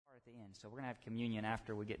So we're going to have communion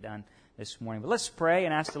after we get done this morning. But let's pray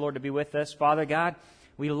and ask the Lord to be with us. Father God,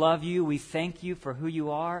 we love you. We thank you for who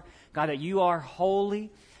you are. God, that you are holy.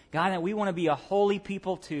 God, that we want to be a holy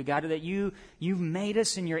people too. God, that you've made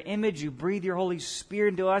us in your image. You breathe your Holy Spirit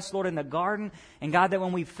into us, Lord, in the garden. And God, that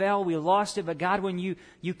when we fell, we lost it. But God, when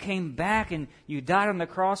you came back and you died on the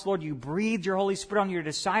cross, Lord, you breathed your Holy Spirit on your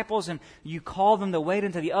disciples and you called them to wait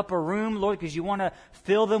into the upper room, Lord, because you want to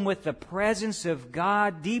fill them with the presence of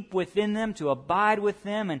God deep within them, to abide with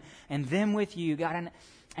them and them with you, God.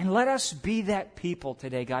 And let us be that people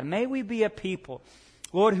today, God. May we be a people,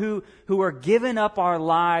 Lord, who are giving up our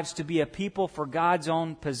lives to be a people for God's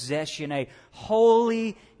own possession, a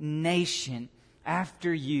holy nation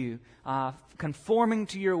after you, conforming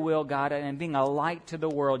to your will, God, and being a light to the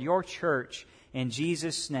world, your church, in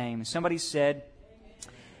Jesus' name. Somebody said,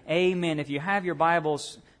 Amen. If you have your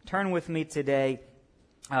Bibles, turn with me today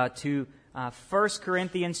to 1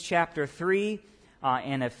 Corinthians chapter 3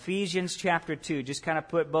 and Ephesians chapter 2. Just kind of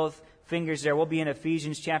put both fingers there. We'll be in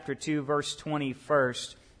Ephesians chapter 2, verse 20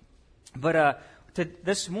 first. But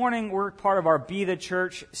this morning, we're part of our Be the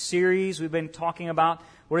Church series. We've been talking about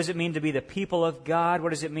what does it mean to be the people of God? What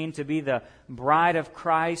does it mean to be the bride of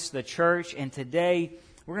Christ, the church? And today,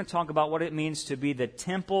 we're going to talk about what it means to be the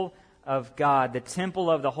temple of God, the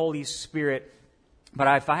temple of the Holy Spirit. But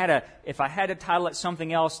if I had to title it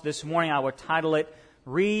something else this morning, I would title it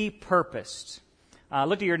Repurposed.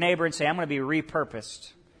 Look at your neighbor and say, I'm going to be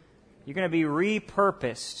repurposed. You're going to be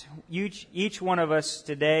repurposed. Each one of us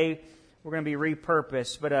today, we're going to be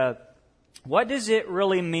repurposed. But what does it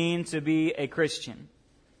really mean to be a Christian?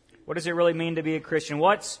 What does it really mean to be a Christian?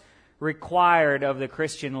 What's required of the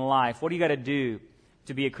Christian life? What do you got to do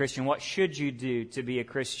to be a Christian? What should you do to be a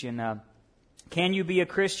Christian? Can you be a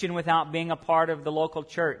Christian without being a part of the local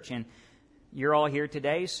church? And you're all here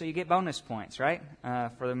today, so you get bonus points, right,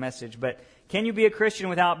 for the message. But can you be a Christian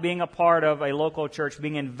without being a part of a local church,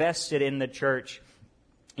 being invested in the church?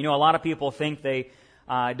 You know, a lot of people think they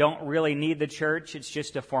don't really need the church. It's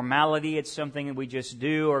just a formality. It's something that we just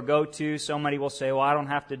do or go to. Somebody will say, well, I don't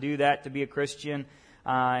have to do that to be a Christian,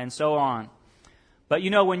 and so on. But you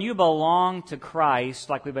know, when you belong to Christ,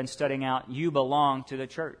 like we've been studying out, you belong to the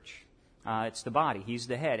church. It's the body. He's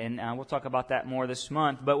the head. And we'll talk about that more this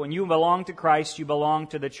month. But when you belong to Christ, you belong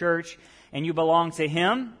to the church, and you belong to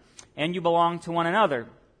Him, and you belong to one another.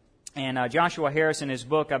 And Joshua Harris, in his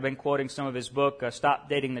book, I've been quoting some of his book, Stop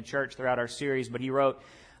Dating the Church, throughout our series, but he wrote,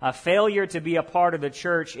 failure to be a part of the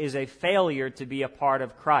church is a failure to be a part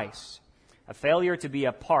of Christ. A failure to be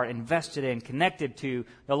a part, invested in, connected to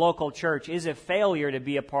the local church is a failure to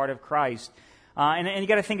be a part of Christ. And you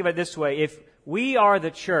got to think of it this way. If we are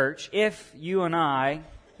the church, if you and I,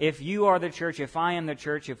 if you are the church, if I am the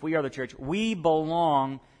church, if we are the church, we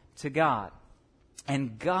belong to God.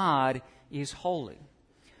 And God is holy.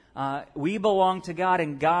 We belong to God,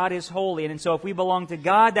 and God is holy. And so if we belong to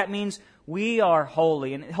God, that means we are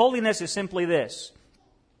holy. And holiness is simply this.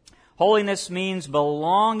 Holiness means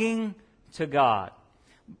belonging to God.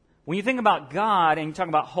 When you think about God and you talk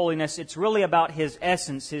about holiness, it's really about His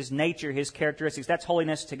essence, His nature, His characteristics. That's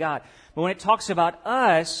holiness to God. But when it talks about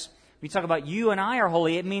us, when you talk about you and I are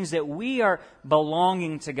holy, it means that we are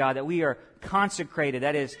belonging to God, that we are consecrated,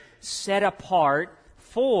 that is, set apart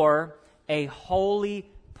for a holy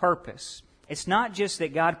purpose. It's not just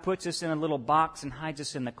that God puts us in a little box and hides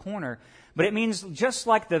us in the corner, but it means just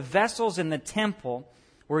like the vessels in the temple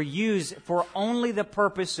were used for only the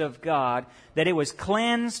purpose of God, that it was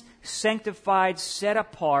cleansed, sanctified, set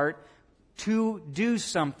apart to do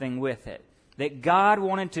something with it. That God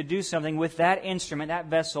wanted to do something with that instrument, that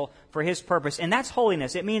vessel, for His purpose. And that's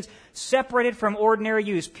holiness. It means separated from ordinary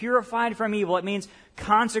use, purified from evil. It means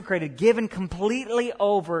consecrated, given completely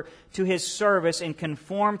over to His service and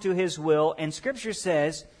conformed to His will. And Scripture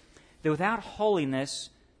says that without holiness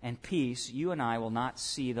and peace, you and I will not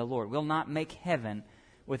see the Lord. We'll not make heaven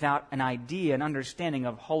without an idea, an understanding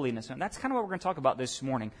of holiness. And that's kind of what we're going to talk about this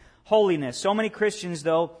morning. Holiness. So many Christians,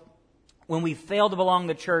 though, when we fail to belong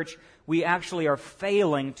to church, we actually are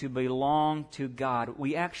failing to belong to God.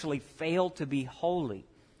 We actually fail to be holy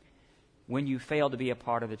when you fail to be a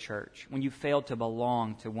part of the church, when you fail to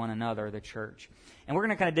belong to one another, the church. And we're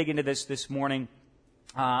going to kind of dig into this morning.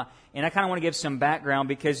 And I kind of want to give some background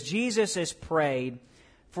because Jesus has prayed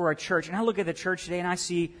for a church. And I look at the church today and I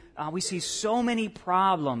see, we see so many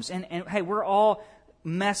problems. And hey, we're all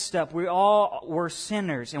messed up. We're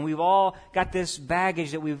sinners, and we've all got this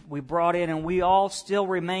baggage that we brought in, and we all still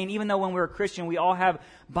remain, even though when we're a Christian, we all have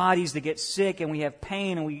bodies that get sick, and we have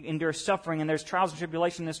pain, and we endure suffering, and there's trials and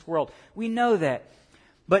tribulation in this world. We know that.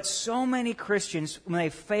 But so many Christians, when they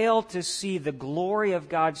fail to see the glory of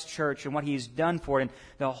God's church and what He's done for it, and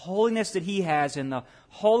the holiness that He has and the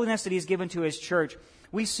holiness that He's given to His church,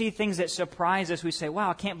 we see things that surprise us. We say,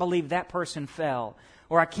 wow, I can't believe that person fell.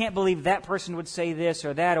 Or I can't believe that person would say this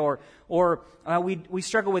or that. Or we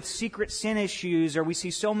struggle with secret sin issues. Or we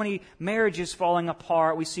see so many marriages falling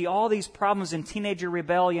apart. We see all these problems in teenager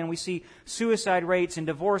rebellion. We see suicide rates and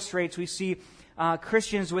divorce rates. We see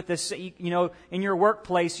Christians with this, in your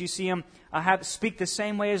workplace, you see them speak the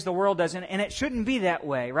same way as the world does. And it shouldn't be that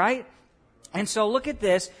way, right? And so look at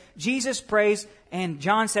this. Jesus prays, and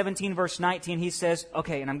John 17, verse 19, He says,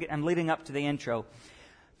 okay, and I'm leading up to the intro.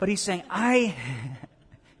 But He's saying,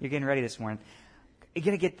 you're getting ready this morning. You're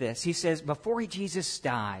going to get this. He says, before Jesus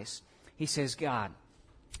dies, He says, God,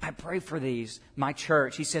 I pray for these, my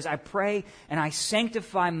church. He says, I pray and I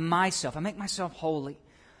sanctify myself. I make myself holy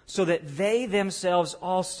so that they themselves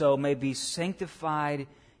also may be sanctified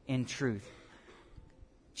in truth.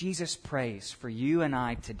 Jesus prays for you and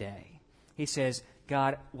I today. He says,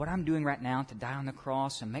 God, what I'm doing right now to die on the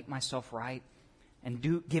cross and make myself right and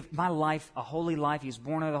give my life a holy life. He was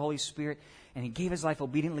born of the Holy Spirit, and He gave His life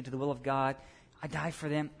obediently to the will of God. I die for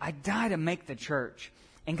them. I die to make the church.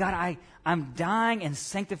 And God, I'm dying and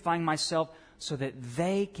sanctifying myself so that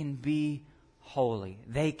they can be holy.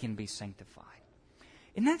 They can be sanctified.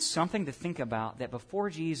 Isn't that something to think about, that before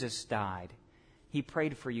Jesus died, He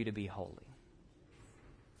prayed for you to be holy?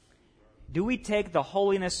 Do we take the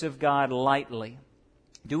holiness of God lightly?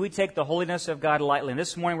 Do we take the holiness of God lightly? And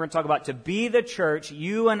this morning we're going to talk about, to be the church,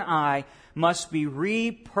 you and I must be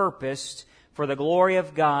repurposed for the glory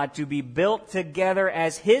of God, to be built together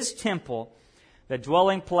as His temple, the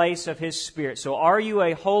dwelling place of His Spirit. So are you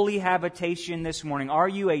a holy habitation this morning? Are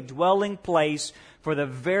you a dwelling place for the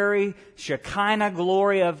very Shekinah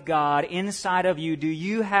glory of God inside of you? Do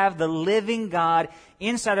you have the living God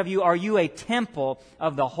inside of you? Are you a temple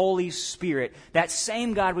of the Holy Spirit? That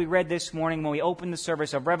same God we read this morning when we opened the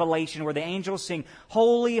service of Revelation, where the angels sing,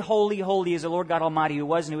 holy, holy, holy is the Lord God Almighty, who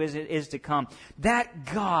was and who is to come. That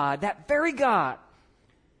God, that very God,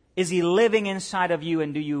 is He living inside of you,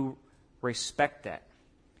 and do you respect that?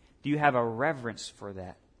 Do you have a reverence for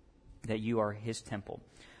that you are His temple?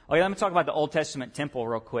 Okay, let me talk about the Old Testament temple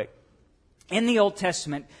real quick. In the Old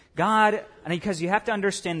Testament, God, and because you have to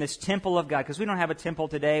understand this temple of God, because we don't have a temple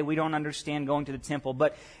today, we don't understand going to the temple,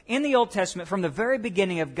 but in the Old Testament, from the very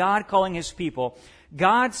beginning of God calling His people,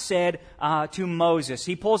 God said to Moses,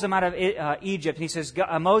 He pulls them out of Egypt, and He says,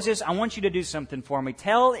 Moses, I want you to do something for me.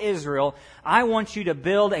 Tell Israel, I want you to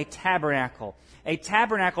build a tabernacle. A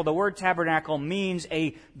tabernacle, the word tabernacle means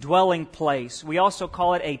a dwelling place. We also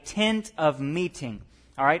call it a tent of meeting.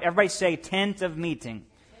 All right, everybody say tent of meeting.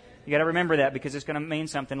 You got to remember that, because it's going to mean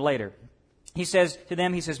something later. He says to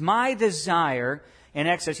them, He says, my desire, in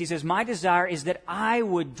Exodus, He says, my desire is that I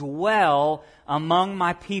would dwell among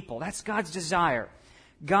my people. That's God's desire.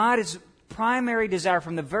 God's primary desire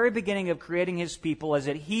from the very beginning of creating His people is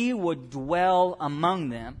that He would dwell among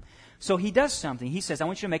them. So He does something. He says, I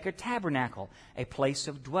want you to make a tabernacle, a place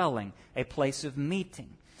of dwelling, a place of meeting.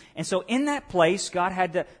 And so in that place, they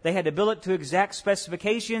had to build it to exact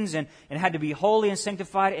specifications, and it had to be holy and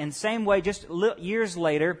sanctified. In the same way, just years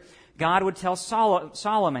later, God would tell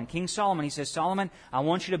Solomon, King Solomon, He says, Solomon, I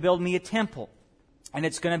want you to build me a temple. And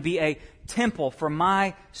it's going to be a temple for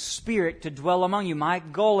my Spirit to dwell among you. My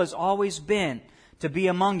goal has always been to be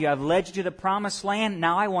among you. I've led you to the promised land.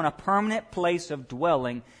 Now I want a permanent place of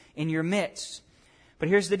dwelling in your midst. But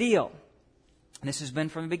here's the deal. And this has been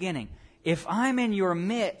from the beginning. If I'm in your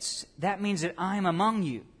midst, that means that I'm among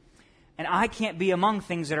you. And I can't be among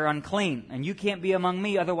things that are unclean. And you can't be among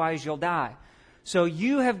me, otherwise you'll die. So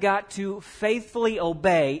you have got to faithfully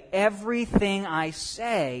obey everything I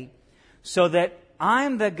say, so that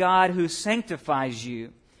I'm the God who sanctifies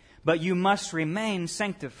you. But you must remain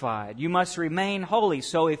sanctified. You must remain holy.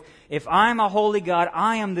 So if I'm a holy God,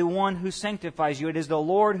 I am the one who sanctifies you. It is the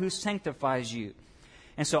Lord who sanctifies you.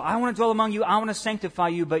 And so I want to dwell among you, I want to sanctify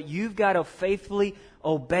you, but you've got to faithfully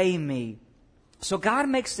obey me. So God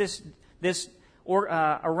makes this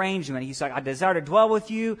arrangement. He's like, I desire to dwell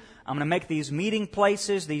with you. I'm going to make these meeting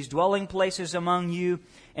places, these dwelling places among you.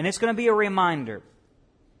 And it's going to be a reminder.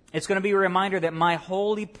 It's going to be a reminder that my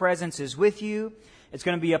holy presence is with you. It's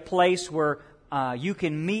going to be a place where you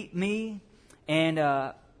can meet me, and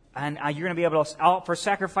you're going to be able to offer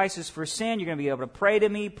sacrifices for sin. You're going to be able to pray to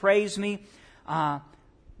me, praise me.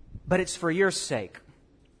 But it's for your sake.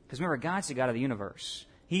 Because remember, God's the God of the universe.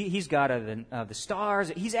 He's God of the stars.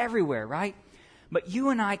 He's everywhere, right? But you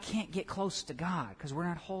and I can't get close to God because we're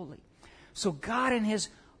not holy. So God in His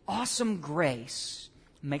awesome grace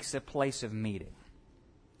makes a place of meeting.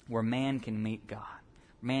 where man can meet God.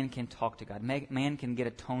 Man can talk to God. Man can get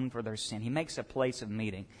atoned for their sin. He makes a place of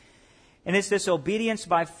meeting. And it's this obedience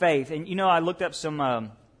by faith. And I looked up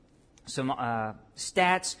some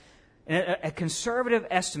stats. A conservative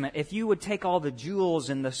estimate, if you would take all the jewels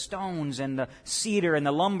and the stones and the cedar and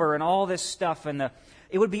the lumber and all this stuff,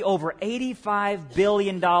 it would be over $85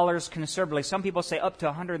 billion conservatively. Some people say up to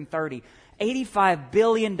 130. $85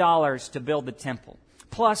 billion to build the temple,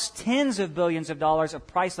 plus tens of billions of dollars of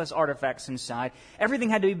priceless artifacts inside. Everything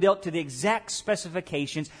had to be built to the exact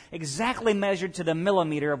specifications, exactly measured to the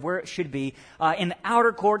millimeter of where it should be, in the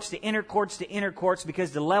outer courts, the inner courts, because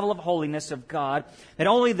the level of holiness of God, that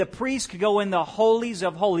only the priest could go in the holies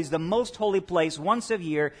of holies, the most holy place, once a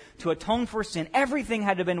year to atone for sin. Everything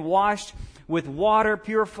had to have been washed with water,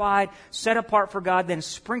 purified, set apart for God, then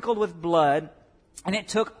sprinkled with blood. And it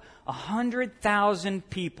took 100,000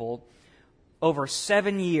 people over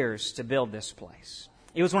 7 years to build this place.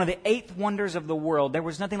 It was one of the 8th wonders of the world. There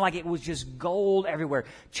was nothing like it. It was just gold everywhere,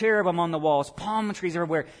 cherubim on the walls, palm trees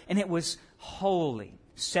everywhere, and it was holy,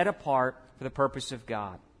 set apart for the purpose of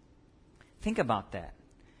God. Think about that.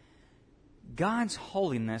 God's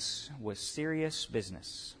holiness was serious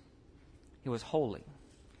business. It was holy.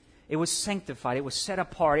 It was sanctified. It was set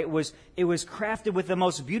apart. It was crafted with the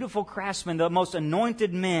most beautiful craftsmen, the most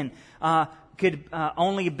anointed men could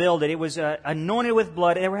only build it. It was anointed with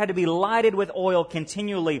blood. It had to be lighted with oil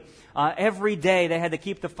continually. Every day they had to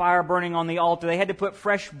keep the fire burning on the altar. They had to put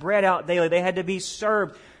fresh bread out daily. They had to be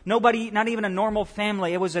served. Nobody, not even a normal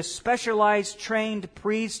family. It was a specialized, trained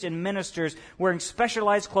priest and ministers wearing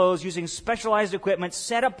specialized clothes, using specialized equipment,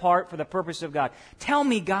 set apart for the purpose of God. Tell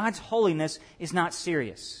me God's holiness is not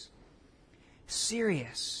serious.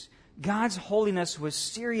 Serious. God's holiness was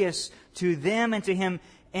serious to them and to Him.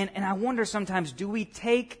 And I wonder sometimes, do we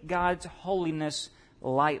take God's holiness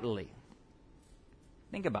lightly?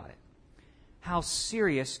 Think about it. How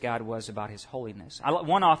serious God was about His holiness.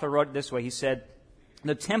 One author wrote it this way. He said,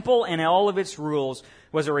 the temple and all of its rules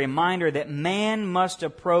was a reminder that man must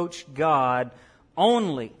approach God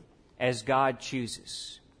only as God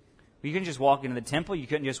chooses. You couldn't just walk into the temple. You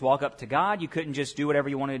couldn't just walk up to God. You couldn't just do whatever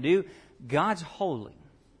you wanted to do. God's holy.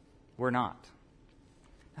 We're not.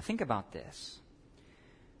 Now think about this.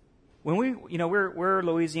 When we're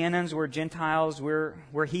Louisianans, we're Gentiles,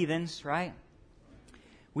 we're heathens, right?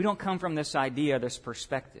 We don't come from this idea, this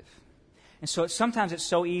perspective. And so sometimes it's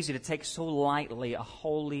so easy to take so lightly a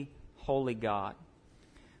holy, holy God.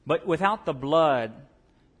 But without the blood,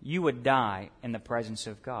 you would die in the presence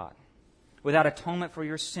of God. Without atonement for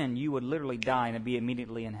your sin, you would literally die and be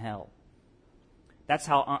immediately in hell. That's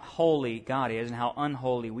how holy God is and how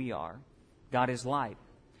unholy we are. God is light.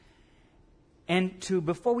 And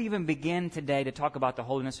before we even begin today to talk about the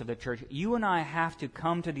holiness of the church, you and I have to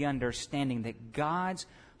come to the understanding that God's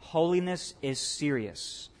holiness is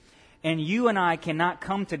serious. And you and I cannot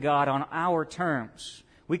come to God on our terms.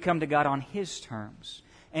 We come to God on His terms.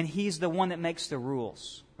 And He's the one that makes the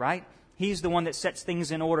rules, right? He's the one that sets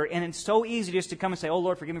things in order. And it's so easy just to come and say, oh,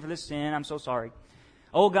 Lord, forgive me for this sin. I'm so sorry.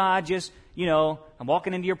 Oh, God, just, I'm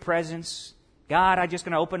walking into your presence. God, I'm just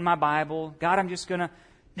going to open my Bible. God, I'm just going to...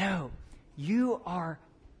 No. He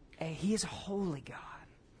is a holy God.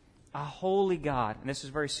 A holy God. And this is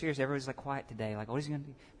very serious. Everybody's quiet today. What is He going to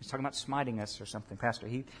do? He's talking about smiting us or something, Pastor.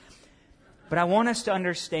 But I want us to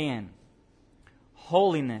understand,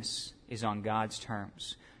 holiness is on God's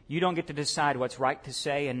terms. You don't get to decide what's right to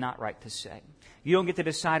say and not right to say. You don't get to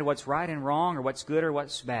decide what's right and wrong or what's good or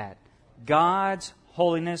what's bad. God's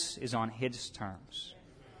holiness is on His terms.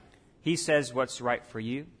 He says what's right for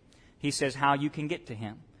you. He says how you can get to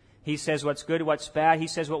Him. He says what's good, what's bad. He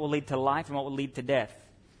says what will lead to life and what will lead to death.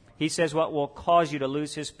 He says what will cause you to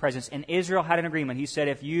lose His presence. And Israel had an agreement. He said,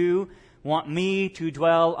 if you want me to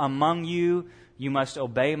dwell among you, you must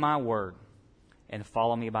obey my word and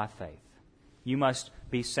follow me by faith. You must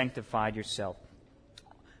be sanctified yourself.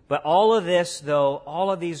 But all of this, though,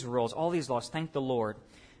 all of these rules, all these laws, thank the Lord,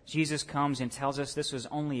 Jesus comes and tells us this was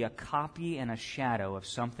only a copy and a shadow of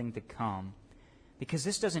something to come. Because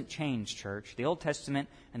this doesn't change, church. The Old Testament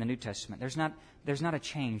and the New Testament, there's not a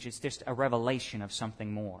change. It's just a revelation of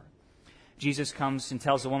something more. Jesus comes and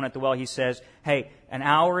tells the woman at the well, He says, hey, an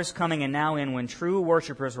hour is coming and now in when true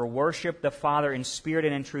worshipers will worship the Father in spirit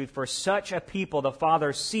and in truth. For such a people the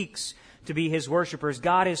Father seeks to be His worshipers.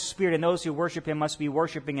 God is spirit, and those who worship Him must be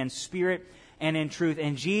worshiping in spirit and in truth.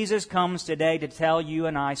 And Jesus comes today to tell you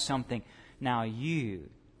and I something. Now you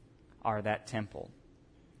are that temple.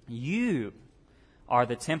 You are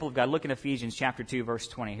the temple of God. Look in Ephesians chapter 2, verse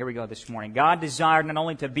 20. Here we go this morning. God desired not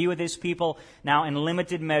only to be with His people now in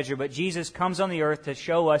limited measure, but Jesus comes on the earth to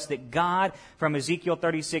show us that God, from Ezekiel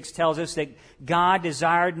 36, tells us that God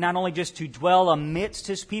desired not only just to dwell amidst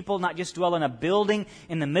His people, not just dwell in a building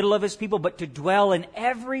in the middle of His people, but to dwell in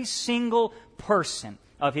every single person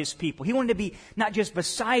of His people. He wanted to be not just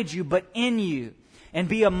beside you, but in you, and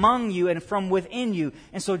be among you and from within you.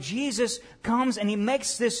 And so Jesus comes and He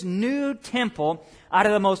makes this new temple out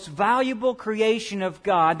of the most valuable creation of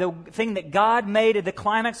God, the thing that God made at the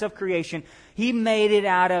climax of creation. He made it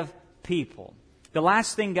out of people. The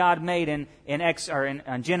last thing God made in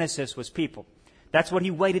Genesis was people. That's what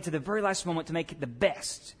He waited to the very last moment to make it the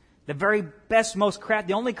best. The very best, most crafted,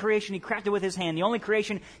 the only creation He crafted with His hand, the only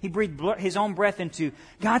creation He breathed His own breath into.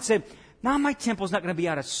 God said, now my temple is not going to be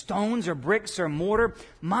out of stones or bricks or mortar.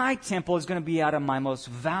 My temple is going to be out of my most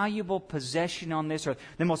valuable possession on this earth.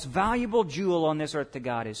 The most valuable jewel on this earth to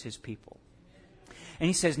God is His people. And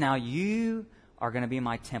He says, now you are going to be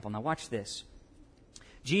my temple. Now watch this.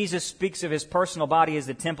 Jesus speaks of His personal body as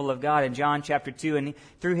the temple of God in John chapter 2. And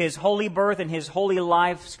through His holy birth and His holy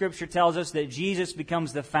life, Scripture tells us that Jesus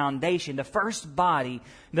becomes the foundation, the first body,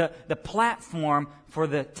 the platform for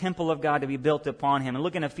the temple of God to be built upon Him. And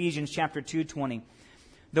look in Ephesians chapter 2:20.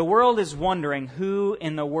 The world is wondering who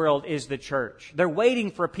in the world is the church. They're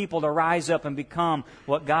waiting for people to rise up and become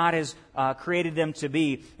what God has created them to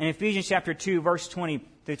be. In Ephesians chapter 2, verse 20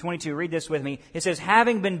 through 22, read this with me. It says,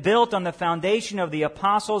 having been built on the foundation of the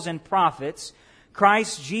apostles and prophets,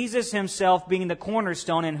 Christ Jesus Himself being the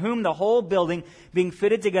cornerstone, in whom the whole building being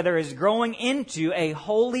fitted together is growing into a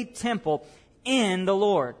holy temple in the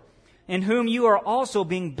Lord, in whom you are also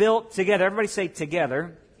being built together. Everybody say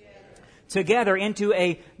together. Together into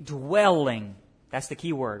a dwelling. That's the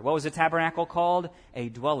key word. What was the tabernacle called? A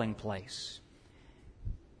dwelling place.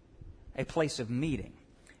 A place of meeting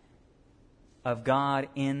of God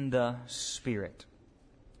in the Spirit.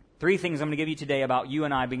 3 things I'm going to give you today about you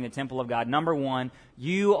and I being the temple of God. Number 1,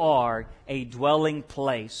 you are a dwelling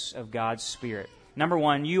place of God's Spirit. Number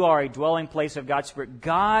 1, you are a dwelling place of God's Spirit.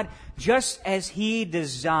 God, just as He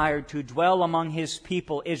desired to dwell among His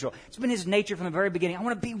people, Israel. It's been His nature from the very beginning. I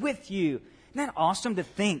want to be with you. Isn't that awesome to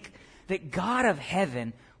think that God of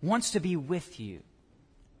heaven wants to be with you?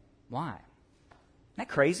 Why? Isn't that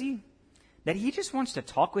crazy? That He just wants to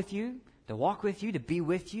talk with you, to walk with you, to be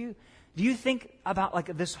with you. Do you think about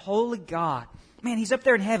like this holy God? Man, He's up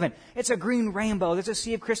there in heaven. It's a green rainbow. There's a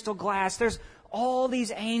sea of crystal glass. There's all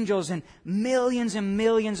these angels and millions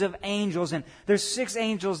of angels. And there's 6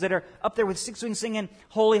 angels that are up there with 6 wings singing,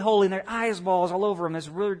 holy, holy. And their eyeballs all over them. There's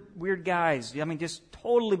weird guys. I mean, just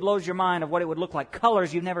totally blows your mind of what it would look like.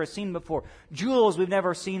 Colors you've never seen before. Jewels we've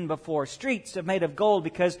never seen before. Streets are made of gold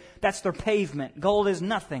because that's their pavement. Gold is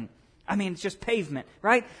nothing. I mean, it's just pavement,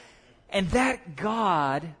 right? And that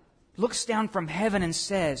God looks down from heaven and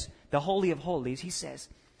says, the Holy of Holies, He says,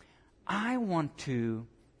 I want to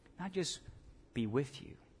not just be with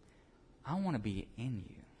you, I want to be in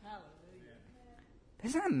you. Hallelujah.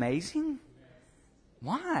 Isn't that amazing?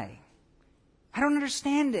 Why? I don't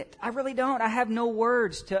understand it. I really don't. I have no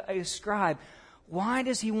words to ascribe. Why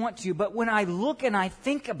does He want to? But when I look and I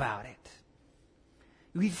think about it,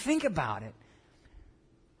 we think about it,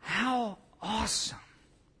 how awesome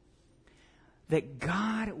that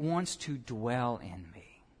God wants to dwell in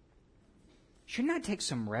me. Shouldn't I take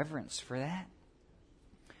some reverence for that?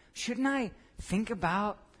 Shouldn't I think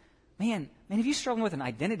about, man, if you're struggling with an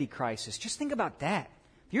identity crisis, just think about that.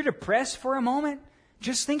 If you're depressed for a moment,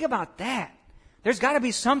 just think about that. There's got to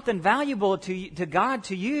be something valuable to God,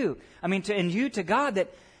 to you. I mean, and you to God,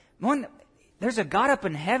 that one, there's a God up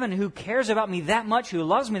in heaven who cares about me that much, who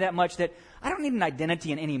loves me that much, that I don't need an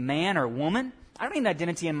identity in any man or woman. I don't need an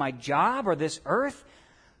identity in my job or this earth.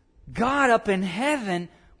 God up in heaven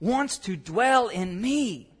wants to dwell in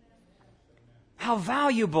me. How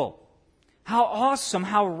valuable, how awesome,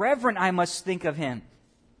 how reverent I must think of Him.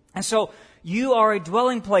 And so you are a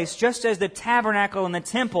dwelling place, just as the tabernacle and the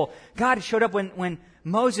temple. God showed up when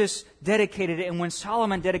Moses dedicated it and when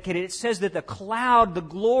Solomon dedicated it. It says that the cloud, the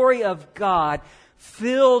glory of God,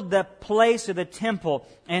 filled the place of the temple.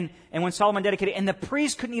 And when Solomon dedicated it, and the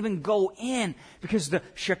priest couldn't even go in because the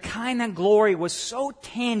Shekinah glory was so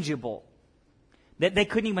tangible that they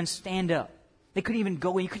couldn't even stand up. They couldn't even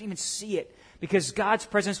go in. You couldn't even see it because God's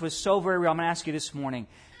presence was so very real. I'm going to ask you this morning,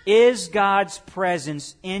 is God's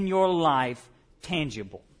presence in your life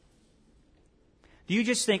tangible? Do you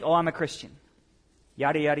just think, oh, I'm a Christian.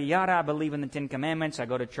 Yada, yada, yada. I believe in the 10 Commandments. I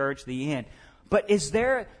go to church, the end. But is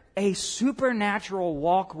there a supernatural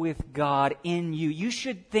walk with God in you? You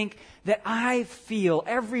should think that I feel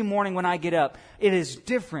every morning when I get up, it is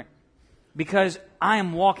different because I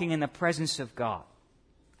am walking in the presence of God.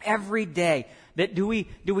 Every day, that do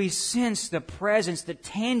we sense the presence, the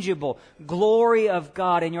tangible glory of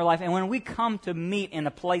God in your life? And when we come to meet in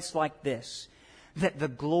a place like this, that the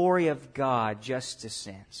glory of God just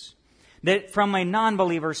descends. That from a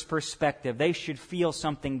non-believer's perspective, they should feel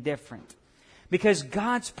something different. Because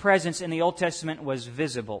God's presence in the Old Testament was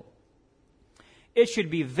visible. It should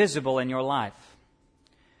be visible in your life.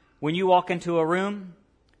 When you walk into a room,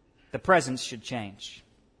 the presence should change.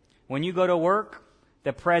 When you go to work,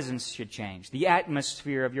 the presence should change. The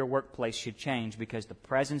atmosphere of your workplace should change because the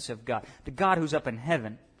presence of God, the God who's up in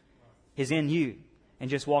heaven, is in you and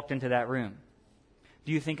just walked into that room.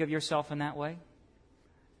 Do you think of yourself in that way?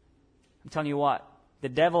 I'm telling you what, the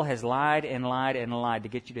devil has lied and lied and lied to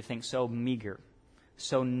get you to think so meager,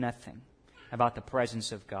 so nothing about the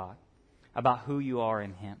presence of God, about who you are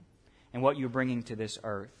in Him and what you're bringing to this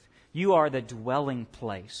earth. You are the dwelling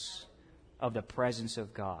place of the presence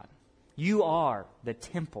of God. You are the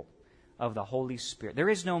temple of the Holy Spirit. There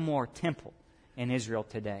is no more temple in Israel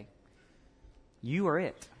today. You are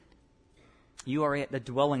it. You are it, the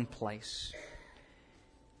dwelling place.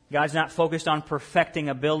 God's not focused on perfecting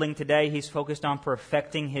a building today. He's focused on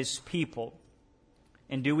perfecting His people.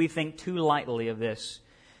 And do we think too lightly of this?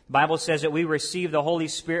 The Bible says that we receive the Holy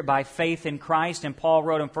Spirit by faith in Christ. And Paul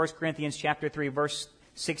wrote in 1 Corinthians chapter 3, verse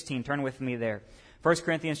 16. Turn with me there. 1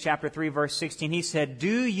 Corinthians chapter 3, verse 16. He said,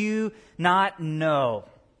 do you not know?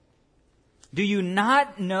 Do you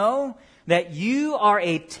not know that you are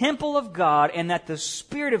a temple of God and that the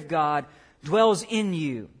Spirit of God dwells in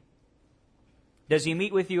you? Does He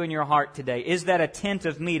meet with you in your heart today? Is that a tent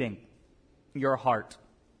of meeting? Your heart.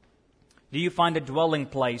 Do you find a dwelling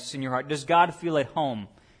place in your heart? Does God feel at home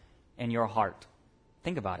in your heart?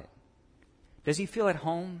 Think about it. Does He feel at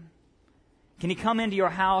home? Can He come into your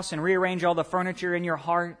house and rearrange all the furniture in your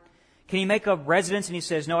heart? Can He make a residence and He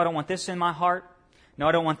says, no, I don't want this in my heart. No,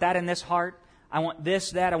 I don't want that in this heart. I want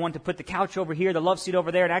this, that. I want to put the couch over here, the love seat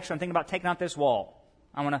over there. And actually, I'm thinking about taking out this wall.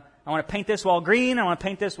 I want to paint this wall green. I want to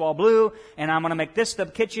paint this wall blue. And I'm going to make this the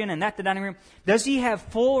kitchen and that the dining room. Does He have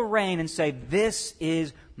full reign and say, this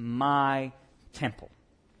is my temple?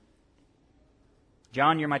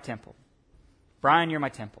 John, you're my temple. Brian, you're my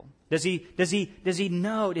temple. Does he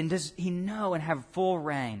know, and does He know and have full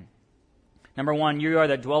reign? Number one, you are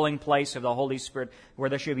the dwelling place of the Holy Spirit where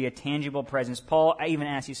there should be a tangible presence. Paul even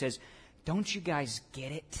asks, he says, don't you guys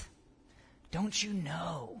get it? Don't you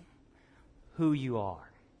know who you are?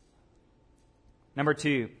 Number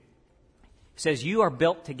two, he says, you are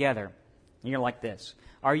built together. And you're like this.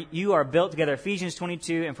 You are built together. Ephesians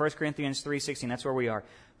 22 and 1 Corinthians 3:16. That's where we are.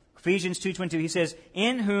 Ephesians 2:22, he says,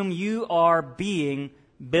 in whom you are being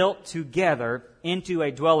built together into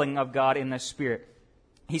a dwelling of God in the Spirit.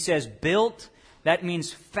 He says built, that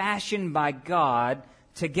means fashioned by God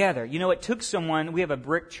together. You know, it took someone, we have a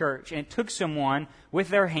brick church, and it took someone with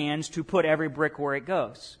their hands to put every brick where it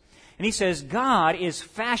goes. And he says God is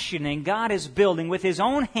fashioning, God is building with His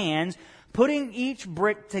own hands, putting each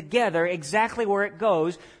brick together exactly where it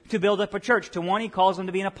goes to build up a church. To one He calls them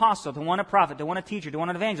to be an apostle, to one a prophet, to one a teacher, to one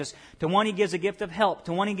an evangelist. To one He gives a gift of help,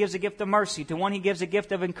 to one He gives a gift of mercy, to one He gives a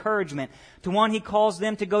gift of encouragement. To one He calls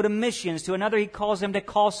them to go to missions, to another He calls them to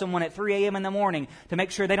call someone at 3 a.m. in the morning to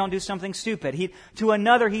make sure they don't do something stupid. To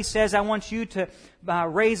another He says, I want you to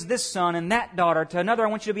raise this son and that daughter. To another, I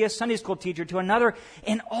want you to be a Sunday school teacher. To another,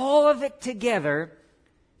 and all of it together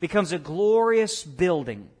becomes a glorious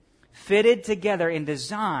building, fitted together and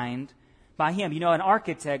designed by Him. You know, an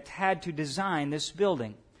architect had to design this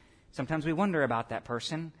building. Sometimes we wonder about that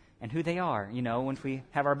person and who they are, you know, when we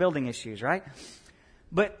have our building issues, right?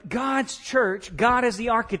 But God's church, God is the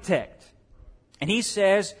architect. And He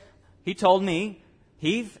says, He told me,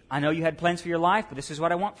 Heath, I know you had plans for your life, but this is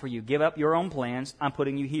what I want for you. Give up your own plans. I'm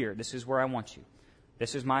putting you here. This is where I want you.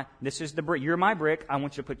 This is the brick. You're my brick. I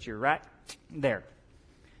want you to put you right there.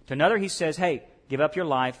 To another, He says, hey, give up your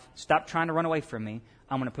life. Stop trying to run away from me.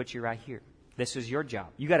 I'm going to put you right here. This is your job.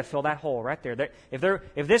 You got to fill that hole right there.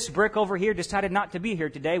 If this brick over here decided not to be here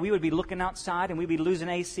today, we would be looking outside and we'd be losing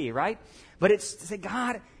AC, right? But it's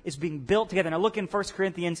God is being built together. Now look in 1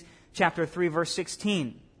 Corinthians chapter 3, verse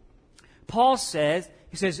 16. Paul says,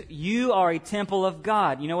 he says, you are a temple of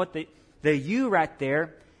God. You know what? The you right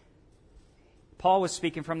there, Paul was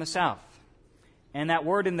speaking from the south. And that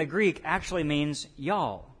word in the Greek actually means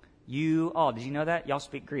y'all. You all. Did you know that? Y'all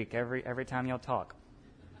speak Greek every time y'all talk.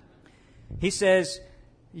 He says,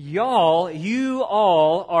 Y'all, you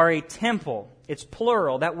all are a temple. It's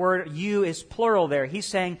plural. That word you is plural there. He's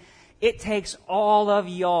saying it takes all of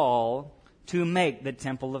y'all to make the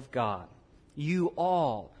temple of God. You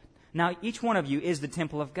all. Now, each one of you is the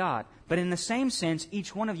temple of God. But in the same sense,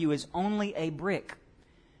 each one of you is only a brick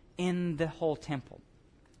in the whole temple.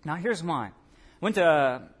 Now, here's why. I went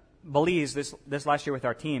to Belize this last year with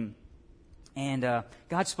our team. And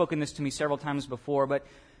God's spoken this to me several times before. But,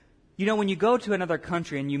 you know, when you go to another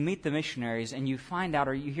country and you meet the missionaries and you find out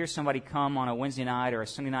or you hear somebody come on a Wednesday night or a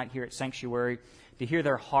Sunday night here at Sanctuary to hear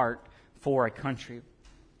their heart for a country,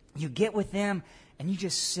 you get with them and you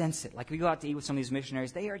just sense it. Like if you go out to eat with some of these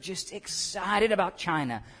missionaries, they are just excited about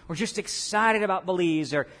China or just excited about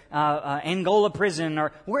Belize or Angola prison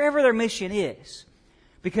or wherever their mission is.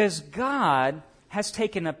 Because God has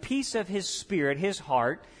taken a piece of His Spirit, His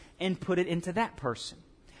heart, and put it into that person.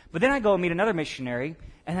 But then I go and meet another missionary,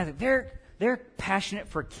 and they're passionate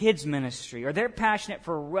for kids ministry, or they're passionate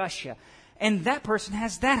for Russia, and that person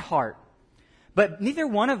has that heart. But neither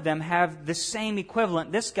one of them have the same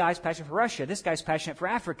equivalent. This guy's passionate for Russia. This guy's passionate for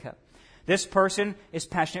Africa. This person is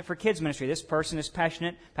passionate for kids ministry. This person is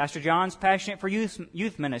passionate, Pastor John's passionate for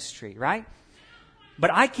youth ministry, right?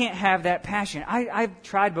 But I can't have that passion. I've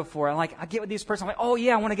tried before. I get with this person. I'm like, oh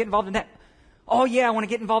yeah, I want to get involved in that. Oh yeah, I want to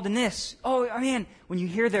get involved in this. Oh man, when you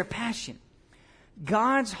hear their passion.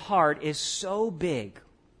 God's heart is so big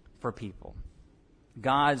for people.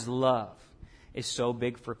 God's love is so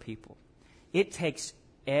big for people. It takes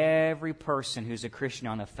every person who's a Christian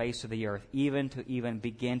on the face of the earth even to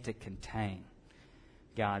begin to contain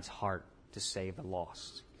God's heart to save the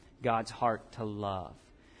lost. God's heart to love.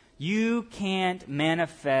 You can't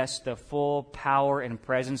manifest the full power and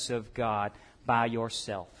presence of God by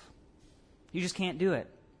yourself. You just can't do it.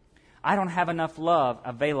 I don't have enough love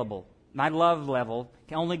available. My love level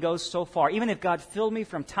can only go so far. Even if God filled me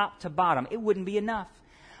from top to bottom, it wouldn't be enough.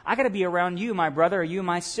 I got to be around you, my brother, or you,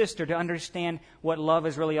 my sister, to understand what love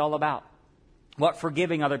is really all about. What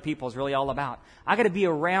forgiving other people is really all about. I got to be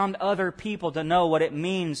around other people to know what it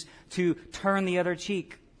means to turn the other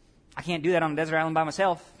cheek. I can't do that on a desert island by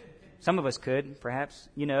myself. Some of us could, perhaps,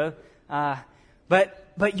 you know.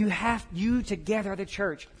 But you together are the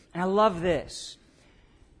church. And I love this.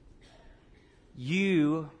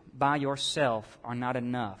 You by yourself are not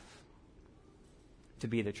enough to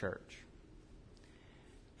be the church.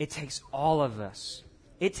 It takes all of us.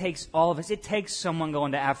 It takes all of us. It takes someone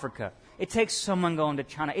going to Africa. It takes someone going to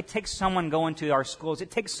China. It takes someone going to our schools.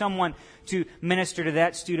 It takes someone to minister to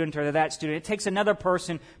that student or to that student. It takes another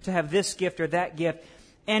person to have this gift or that gift.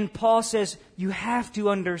 And Paul says, you have to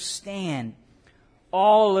understand,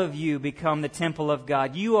 all of you become the temple of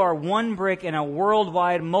God. You are one brick in a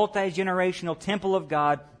worldwide, multi-generational temple of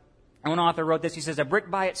God. One author wrote this. He says, a brick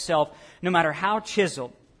by itself, no matter how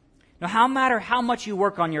chiseled, no matter how much you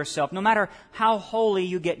work on yourself, no matter how holy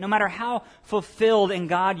you get, no matter how fulfilled in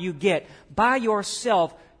God you get, by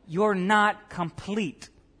yourself, you're not complete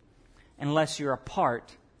unless you're a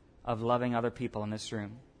part of loving other people in this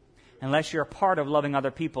room. Unless you're a part of loving other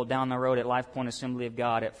people down the road at Life Point Assembly of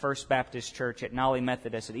God, at First Baptist Church, at Nolly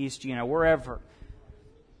Methodist, at East Gina, wherever.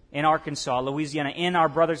 In Arkansas, Louisiana, in our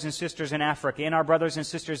brothers and sisters in Africa, in our brothers and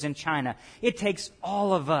sisters in China. It takes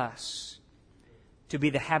all of us to be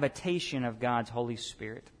the habitation of God's Holy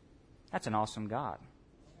Spirit. That's an awesome God.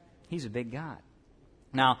 He's a big God.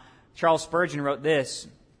 Now, Charles Spurgeon wrote this.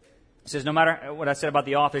 He says, no matter what I said about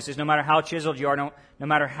the author, he says, no matter how chiseled you are, no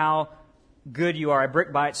matter how good you are, a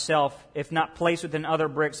brick by itself, if not placed within other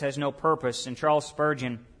bricks, has no purpose. And Charles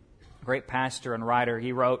Spurgeon, great pastor and writer,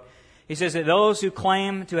 he wrote, he says that those who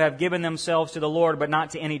claim to have given themselves to the Lord but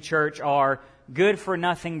not to any church are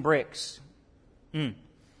good-for-nothing bricks.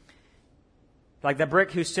 Like the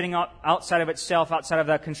brick who's sitting outside of itself, outside of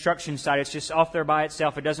the construction site. It's just off there by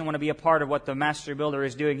itself. It doesn't want to be a part of what the master builder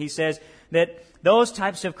is doing. He says that those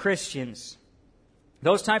types of Christians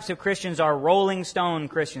are Rolling Stone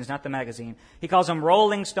Christians, not the magazine. He calls them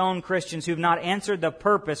Rolling Stone Christians who've not answered the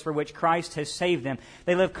purpose for which Christ has saved them.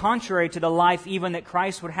 They live contrary to the life even that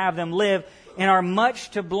Christ would have them live and are much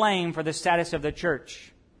to blame for the status of the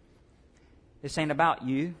church. This ain't about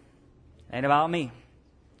you. It ain't about me.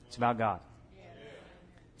 It's about God.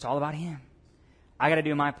 It's all about Him. I got to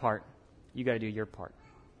do my part. You got to do your part.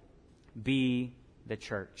 Be the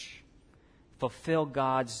church. Fulfill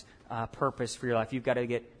God's purpose for your life. You've got to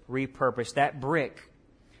get repurposed. That brick,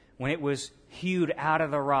 when it was hewed out of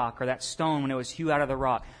the rock, or that stone when it was hewed out of the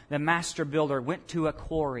rock, the master builder went to a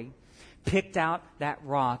quarry, picked out that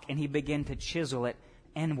rock, and he began to chisel it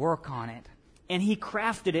and work on it. And he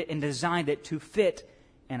crafted it and designed it to fit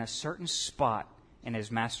in a certain spot in his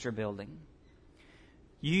master building.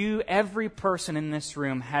 Every person in this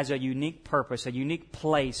room has a unique purpose, a unique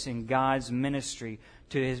place in God's ministry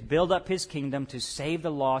to build up His kingdom, to save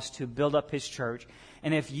the lost, to build up His church.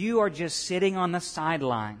 And if you are just sitting on the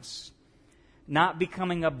sidelines, not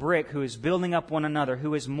becoming a brick who is building up one another,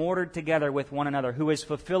 who is mortared together with one another, who is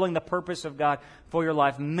fulfilling the purpose of God for your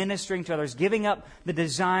life, ministering to others, giving up the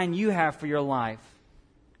design you have for your life,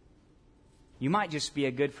 you might just be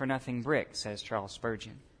a good-for-nothing brick, says Charles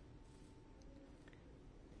Spurgeon.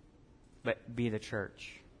 But be the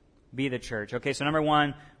church. Be the church. Okay, so number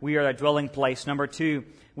 1, we are a dwelling place. Number 2,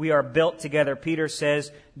 we are built together. Peter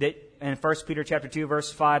says that in 1 Peter chapter 2,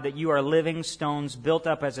 verse 5, that you are living stones built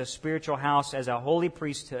up as a spiritual house, as a holy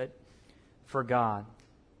priesthood for God.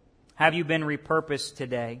 Have you been repurposed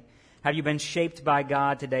today? Have you been shaped by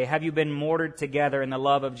God today? Have you been mortared together in the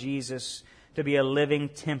love of Jesus to be a living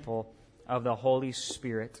temple of the Holy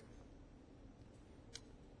Spirit?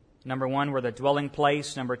 Number 1, we're the dwelling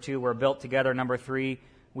place. Number 2, we're built together. Number 3,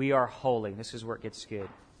 we are holy. This is where it gets good.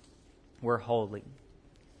 We're holy.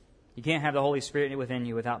 You can't have the Holy Spirit within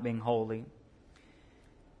you without being holy.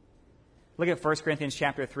 Look at 1 Corinthians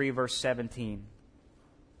chapter 3, verse 17.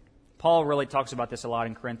 Paul really talks about this a lot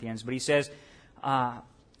in Corinthians, but he says,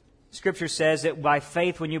 Scripture says that by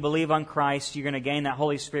faith, when you believe on Christ, you're going to gain that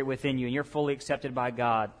Holy Spirit within you, and you're fully accepted by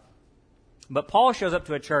God. But Paul shows up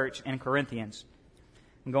to a church in Corinthians.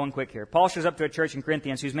 I'm going quick here. Paul shows up to a church in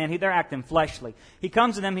Corinthians who's, they're acting fleshly. He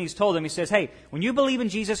comes to them and he's told them, he says, hey, when you believe in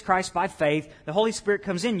Jesus Christ by faith, the Holy Spirit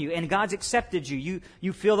comes in you and God's accepted you.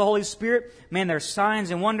 You feel the Holy Spirit. Man, there's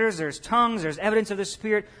signs and wonders, there's tongues, there's evidence of the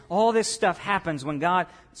Spirit. All this stuff happens when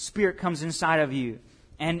God's Spirit comes inside of you.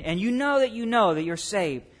 And you know that you're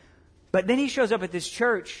saved. But then he shows up at this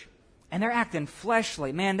church and they're acting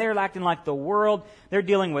fleshly. Man, they're acting like the world. They're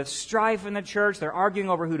dealing with strife in the church. They're arguing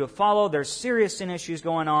over who to follow. There's serious sin issues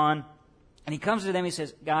going on. And he comes to them, he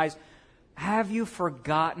says, guys, have you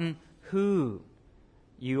forgotten who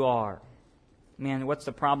you are? Man, what's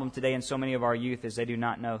the problem today in so many of our youth is they do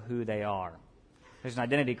not know who they are. There's an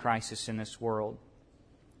identity crisis in this world.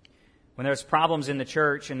 When there's problems in the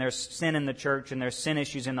church and there's sin in the church and there's sin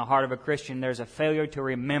issues in the heart of a Christian, there's a failure to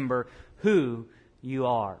remember who you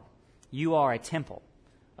are. You are a temple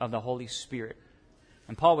of the Holy Spirit.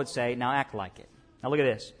 And Paul would say, now act like it. Now look at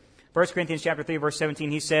this. 1 Corinthians chapter 3, verse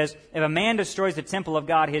 17, he says, if a man destroys the temple of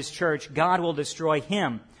God, his church, God will destroy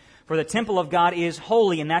him. For the temple of God is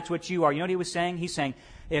holy, and that's what you are. You know what he was saying? He's saying,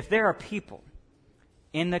 if there are people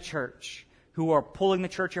in the church who are pulling the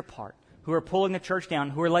church apart, who are pulling the church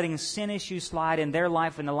down, who are letting sin issues slide in their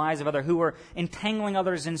life and the lives of others, who are entangling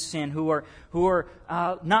others in sin, who are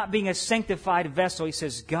not being a sanctified vessel, he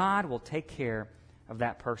says, God will take care of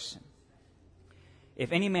that person.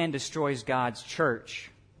 If any man destroys God's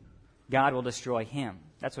church, God will destroy him.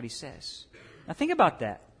 That's what he says. Now think about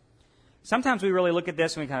that. Sometimes we really look at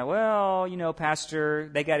this and we kind of, Pastor,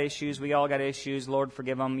 they got issues, we all got issues, Lord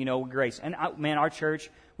forgive them, grace. And our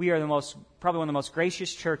church, we are probably one of the most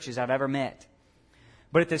gracious churches I've ever met.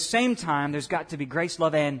 But at the same time, there's got to be grace,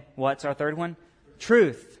 love, and what's our third one?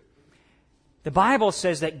 Truth. The Bible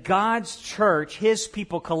says that God's church, His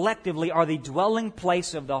people collectively, are the dwelling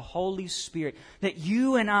place of the Holy Spirit. That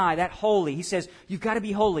you and I, that holy, He says, you've got to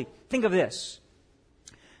be holy. Think of this.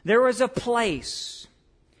 There was a place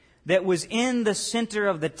that was in the center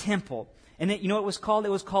of the temple. And you know what it was called? It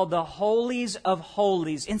was called the Holies of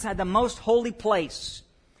Holies, inside the most holy place.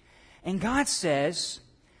 And God says,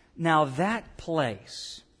 now that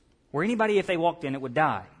place, where anybody, if they walked in, it would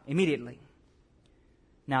die immediately.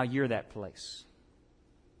 Now you're that place.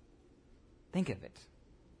 Think of it.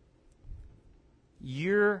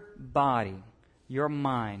 Your body, your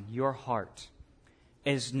mind, your heart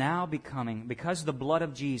is now becoming, because the blood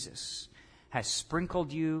of Jesus has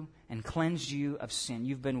sprinkled you and cleansed you of sin.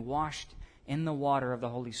 You've been washed in the water of the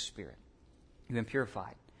Holy Spirit. You've been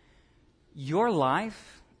purified. Your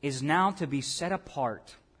life is now to be set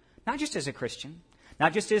apart, not just as a Christian,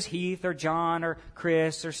 not just as Heath or John or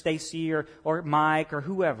Chris or Stacy or Mike or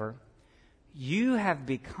whoever. You have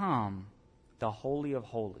become the Holy of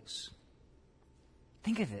Holies.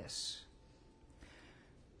 Think of this.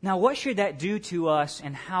 Now, what should that do to us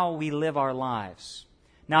and how we live our lives?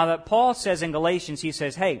 Now, that Paul says in Galatians, he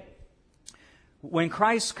says, hey, when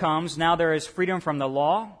Christ comes, now there is freedom from the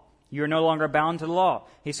law. You're no longer bound to the law.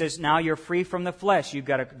 He says, now you're free from the flesh. You've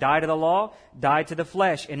got to die to the law, die to the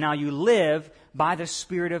flesh. And now you live by the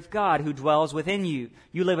Spirit of God who dwells within you.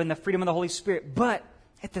 You live in the freedom of the Holy Spirit. But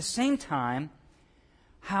at the same time,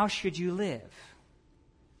 how should you live?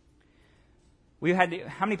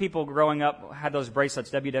 How many people growing up had those bracelets,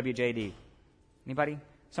 WWJD? Anybody?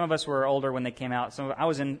 Some of us were older when they came out. I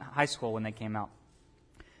was in high school when they came out.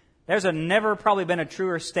 There's never probably been a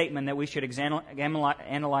truer statement that we should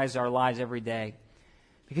analyze our lives every day.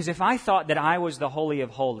 Because if I thought that I was the Holy of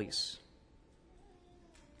Holies,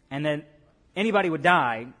 and then anybody would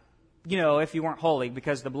die, if you weren't holy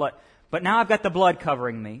because the blood. But now I've got the blood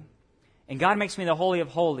covering me, and God makes me the Holy of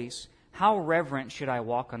Holies. How reverent should I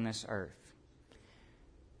walk on this earth?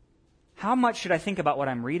 How much should I think about what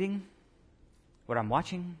I'm reading, what I'm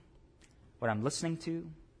watching, what I'm listening to,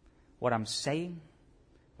 what I'm saying,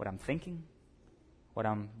 what I'm thinking, what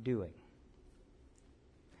I'm doing?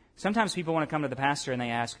 Sometimes people want to come to the pastor and they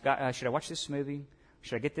ask, should I watch this movie?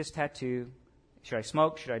 Should I get this tattoo? Should I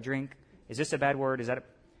smoke? Should I drink? Is this a bad word?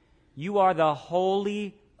 You are the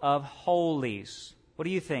Holy of Holies. What do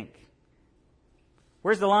you think?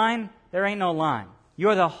 Where's the line? There ain't no line.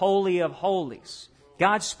 You're the Holy of Holies.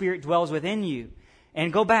 God's Spirit dwells within you.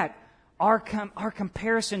 And go back. Our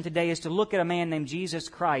comparison today is to look at a man named Jesus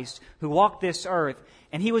Christ who walked this earth,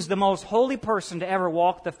 and He was the most holy person to ever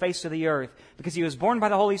walk the face of the earth because He was born by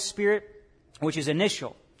the Holy Spirit, which is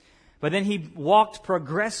initial. But then He walked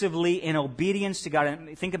progressively in obedience to God.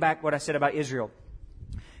 And think back what I said about Israel.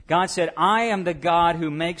 God said, I am the God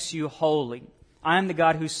who makes you holy. I am the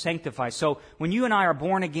God who sanctifies. So when you and I are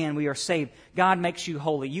born again, we are saved. God makes you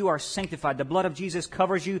holy. You are sanctified. The blood of Jesus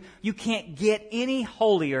covers you. You can't get any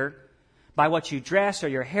holier by what you dress or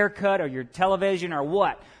your haircut or your television or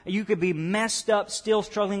what. You could be messed up, still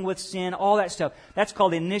struggling with sin, all that stuff. That's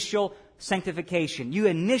called initial sanctification. You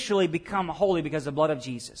initially become holy because of the blood of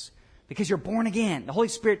Jesus. Because you're born again. The Holy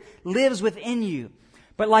Spirit lives within you.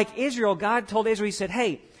 But like Israel, God told Israel, He said,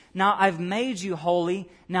 hey, now I've made you holy.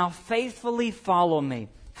 Now faithfully follow me.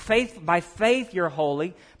 By faith you're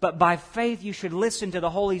holy, but by faith you should listen to the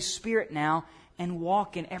Holy Spirit now and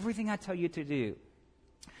walk in everything I tell you to do.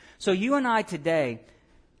 So you and I today,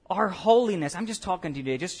 our holiness, I'm just talking to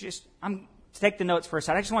you today, take the notes for a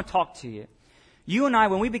second. I just want to talk to you. You and I,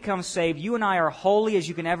 when we become saved, you and I are holy as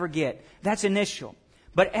you can ever get. That's initial.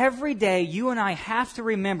 But every day, you and I have to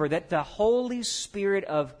remember that the Holy Spirit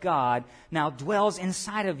of God now dwells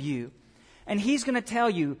inside of you. And He's going to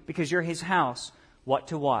tell you, because you're His house, what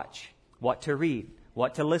to watch, what to read,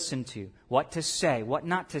 what to listen to, what to say, what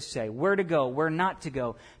not to say, where to go, where not to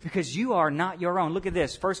go, because you are not your own. Look at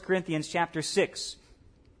this, 1 Corinthians chapter 6.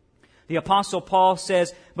 The Apostle Paul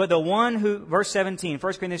says, but the one who, verse 17,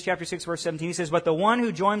 1 Corinthians chapter 6, verse 17, he says, but the one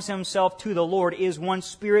who joins himself to the Lord is one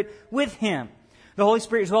spirit with Him. The Holy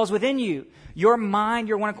Spirit dwells within you. Your mind,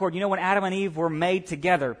 you're one accord. You know when Adam and Eve were made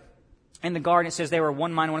together in the garden, it says they were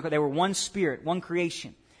one mind, one accord. They were one spirit, one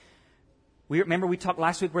creation. Remember we talked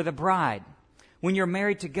last week, we're the bride. When you're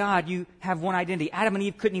married to God, you have one identity. Adam and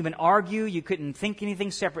Eve couldn't even argue. You couldn't think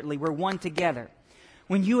anything separately. We're one together.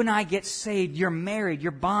 When you and I get saved, you're married.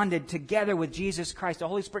 You're bonded together with Jesus Christ. The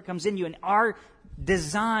Holy Spirit comes in you. And our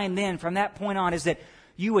design then from that point on is that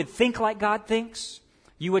you would think like God thinks.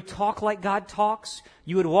 You would talk like God talks.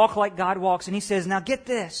 You would walk like God walks. And He says, now get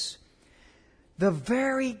this. The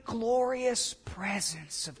very glorious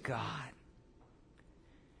presence of God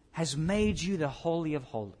has made you the Holy of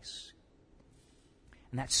Holies.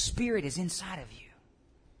 And that Spirit is inside of you.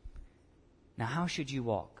 Now, how should you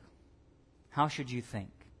walk? How should you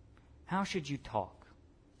think? How should you talk?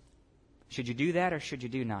 Should you do that or should you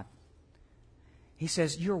do not? He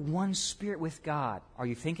says, you're one spirit with God. Are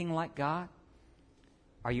you thinking like God?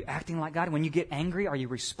 Are you acting like God? When you get angry, are you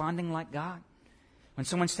responding like God? When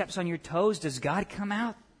someone steps on your toes, does God come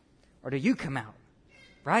out? Or do you come out?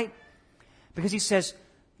 Right? Because He says,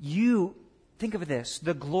 think of this,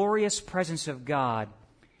 the glorious presence of God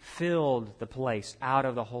filled the place out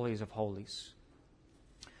of the holies of holies.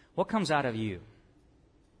 What comes out of you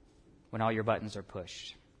when all your buttons are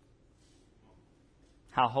pushed?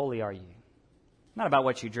 How holy are you? Not about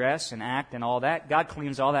what you dress and act and all that. God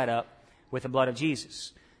cleans all that up with the blood of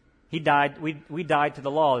Jesus. He died. We died to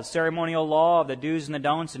the law, the ceremonial law of the do's and the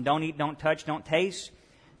don'ts, and don't eat, don't touch, don't taste.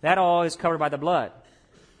 That all is covered by the blood.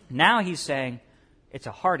 Now He's saying it's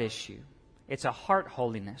a heart issue. It's a heart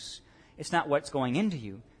holiness. It's not what's going into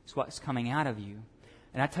you. It's what's coming out of you.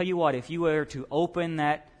 And I tell you what, if you were to open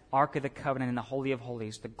that Ark of the Covenant in the Holy of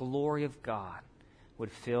Holies, the glory of God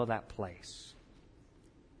would fill that place.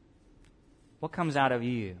 What comes out of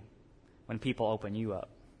you when people open you up?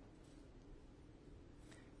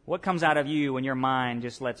 What comes out of you when your mind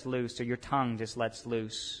just lets loose or your tongue just lets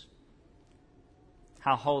loose?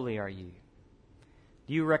 How holy are you?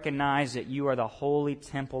 Do you recognize that you are the holy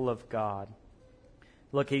temple of God?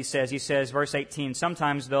 Look, he says, verse 18,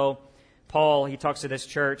 sometimes though, Paul, he talks to this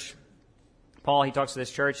church,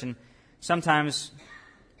 and sometimes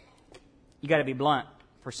you got to be blunt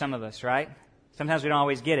for some of us, right? Sometimes we don't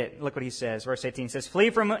always get it. Look what he says. Verse 18 says, flee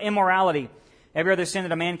from immorality. Every other sin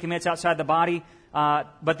that a man commits outside the body,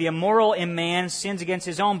 but the immoral in man sins against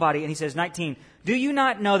his own body. And he says, 19, do you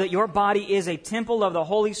not know that your body is a temple of the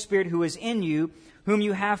Holy Spirit who is in you, whom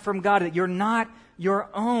you have from God, that you're not your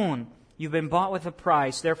own? You've been bought with a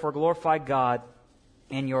price. Therefore glorify God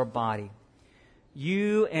in your body.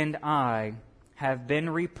 You and I have been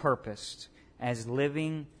repurposed as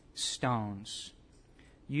living stones.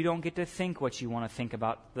 You don't get to think what you want to think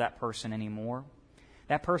about that person anymore.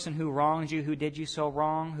 That person who wronged you, who did you so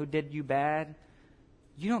wrong, who did you bad,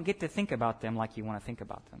 you don't get to think about them like you want to think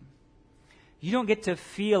about them. You don't get to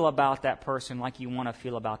feel about that person like you want to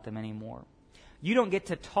feel about them anymore. You don't get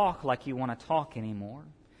to talk like you want to talk anymore.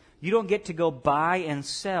 You don't get to go buy and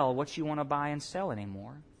sell what you want to buy and sell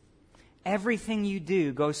anymore. Everything you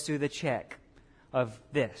do goes through the check of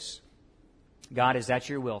this. God, is that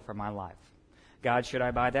your will for my life? God, should I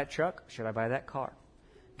buy that truck? Should I buy that car?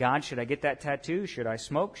 God, should I get that tattoo? Should I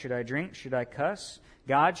smoke? Should I drink? Should I cuss?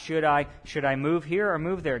 God, should I move here or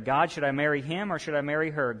move there? God, should I marry him or should I marry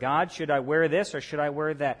her? God, should I wear this or should I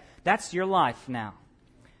wear that? That's your life now.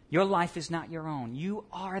 Your life is not your own. You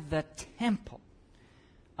are the temple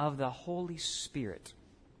of the Holy Spirit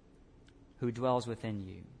who dwells within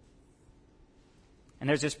you. And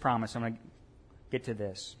there's this promise. I'm going to get to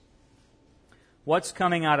this. What's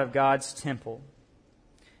coming out of God's temple?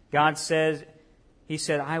 God says, He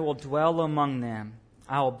said, I will dwell among them.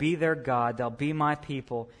 I will be their God. They'll be my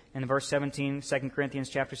people. In verse 17, 2 Corinthians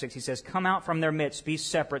chapter 6, He says, come out from their midst. Be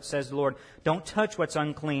separate, says the Lord. Don't touch what's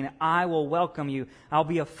unclean. I will welcome you. I'll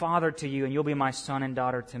be a father to you, and you'll be my son and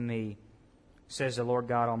daughter to me, says the Lord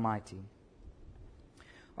God Almighty.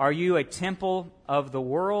 Are you a temple of the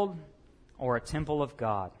world or a temple of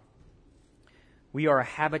God? We are a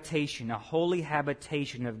habitation, a holy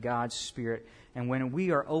habitation of God's Spirit. And when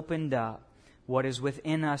we are opened up, what is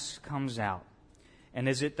within us comes out. And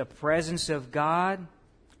is it the presence of God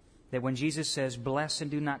that when Jesus says, bless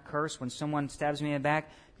and do not curse, when someone stabs me in the back,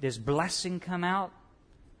 does blessing come out?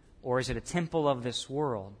 Or is it a temple of this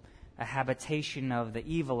world, a habitation of the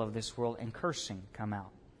evil of this world, and cursing come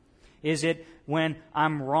out? Is it when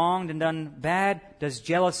I'm wronged and done bad, does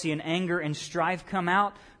jealousy and anger and strife come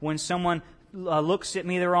out? When someone looks at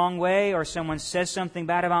me the wrong way, or someone says something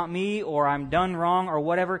bad about me, or I'm done wrong, or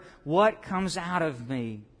whatever, what comes out of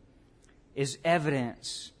me is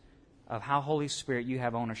evidence of how, Holy Spirit, you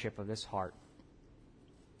have ownership of this heart.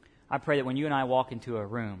 I pray that when you and I walk into a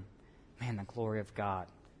room, man, the glory of God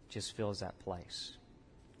just fills that place.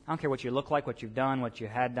 I don't care what you look like, what you've done, what you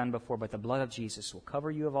had done before, but the blood of Jesus will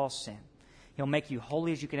cover you of all sin. He'll make you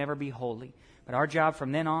holy as you can ever be holy. But our job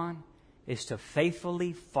from then on is to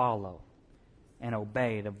faithfully follow and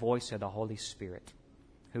obey the voice of the Holy Spirit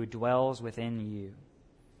who dwells within you.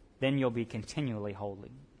 Then you'll be continually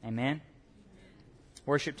holy. Amen?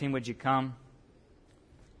 Worship team, would you come?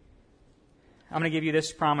 I'm going to give you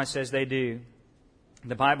this promise as they do.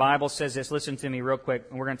 The Bible says this. Listen to me real quick,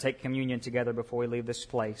 and we're going to take communion together before we leave this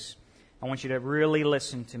place. I want you to really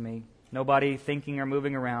listen to me. Nobody thinking or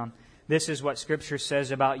moving around. This is what Scripture says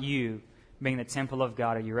about you being the temple of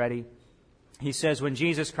God. Are you ready? He says when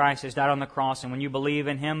Jesus Christ has died on the cross and when you believe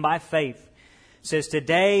in Him by faith, it says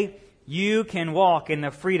today you can walk in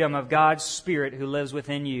the freedom of God's Spirit who lives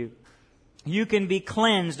within you. You can be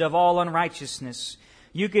cleansed of all unrighteousness.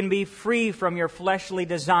 You can be free from your fleshly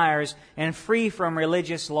desires and free from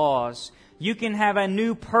religious laws. You can have a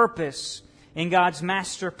new purpose in God's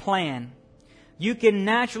master plan. You can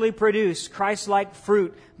naturally produce Christ-like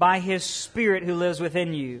fruit by His Spirit who lives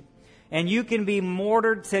within you. And you can be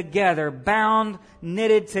mortared together, bound,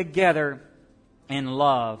 knitted together in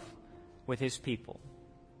love with His people.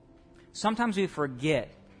 Sometimes we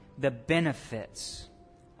forget the benefits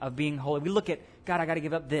of being holy. We look at, God, I got to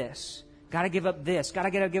give up this. Got to give up this. Got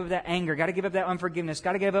to give up that anger. Got to give up that unforgiveness.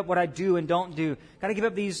 Got to give up what I do and don't do. Got to give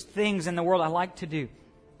up these things in the world I like to do.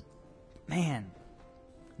 Man,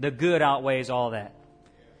 the good outweighs all that.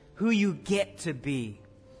 Who you get to be.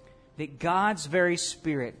 That God's very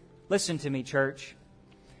Spirit. Listen to me, church.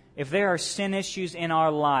 If there are sin issues in our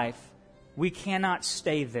life, we cannot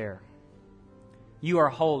stay there. You are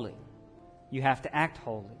holy. You have to act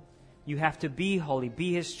holy. You have to be holy.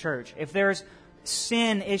 Be His church. If there's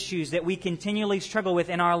sin issues that we continually struggle with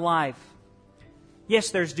in our life,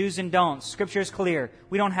 yes, there's do's and don'ts. Scripture is clear.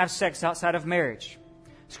 We don't have sex outside of marriage.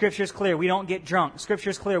 Scripture is clear. We don't get drunk. Scripture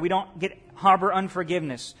is clear. We don't harbor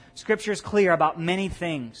unforgiveness. Scripture is clear about many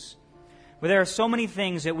things. But there are so many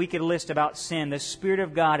things that we could list about sin. The Spirit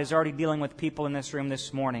of God is already dealing with people in this room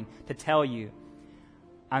this morning to tell you,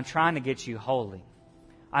 I'm trying to get you holy.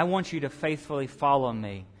 I want you to faithfully follow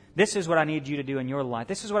me. This is what I need you to do in your life.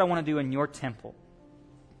 This is what I want to do in your temple.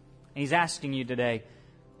 And He's asking you today,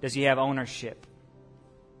 does He have ownership?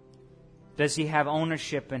 Does He have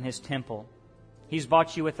ownership in His temple? He's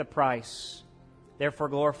bought you with a price. Therefore,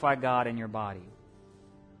 glorify God in your body.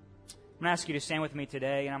 I'm going to ask you to stand with me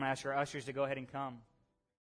today, and I'm going to ask our ushers to go ahead and come.